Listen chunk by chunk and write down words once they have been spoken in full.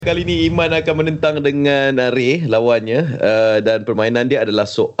Kali ni Iman akan menentang dengan Ray, lawannya, dan permainan dia adalah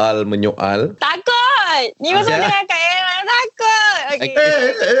soal menyoal. Takut. Ni masuk dengan Kak Iman. Takut. Okay.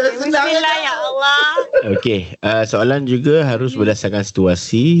 Bismillah ya Allah. Okey, soalan juga harus berdasarkan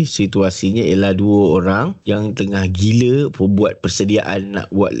situasi. Situasinya ialah dua orang yang tengah gila buat persediaan nak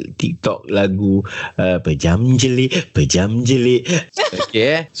buat TikTok lagu Pejam Jelik.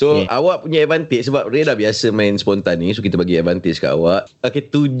 Okey. So, awak punya advantage sebab Ray dah biasa main spontan ni. So, kita bagi advantage kat awak. Okey,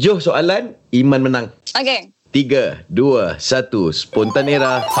 7 soalan, Iman menang. Okay. 3, 2, 1, spontan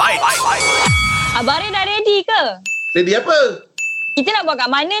era. Fight! Abang Ray dah ready ke? Ready apa? Kita nak buat kat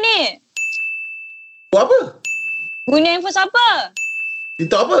mana ni? Buat apa? Guna handphone siapa?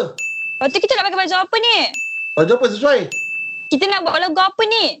 TikTok apa? Lepas tu kita nak pakai baju apa ni? Baju apa sesuai? Kita nak buat lagu apa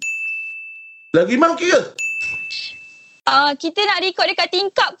ni? Lagu Iman kira? Kita nak record dekat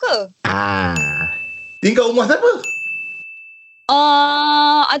tingkap ke? Tingkat rumah siapa?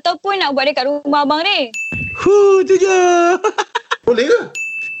 Ataupun nak buat dekat rumah Abang Ray. Tu je. Boleh ke?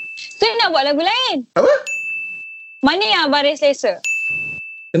 Tu nak buat lagu lain. Apa? Mana yang Abang Ray selesa?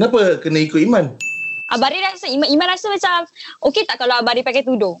 Kenapa kena ikut Iman? Abang Ray rasa, Iman rasa macam okey tak kalau Abang Ray pakai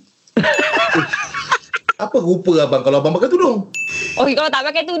tudung? Apa rupa abang kalau abang pakai tudung? Okey, kalau tak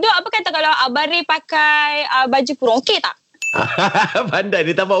pakai tudung, apa kata kalau Abang Ray pakai baju kurung? Okey tak? Pandai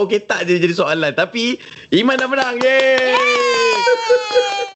dia tambah okey tak je jadi soalan. Tapi Iman dah menang. Yeay!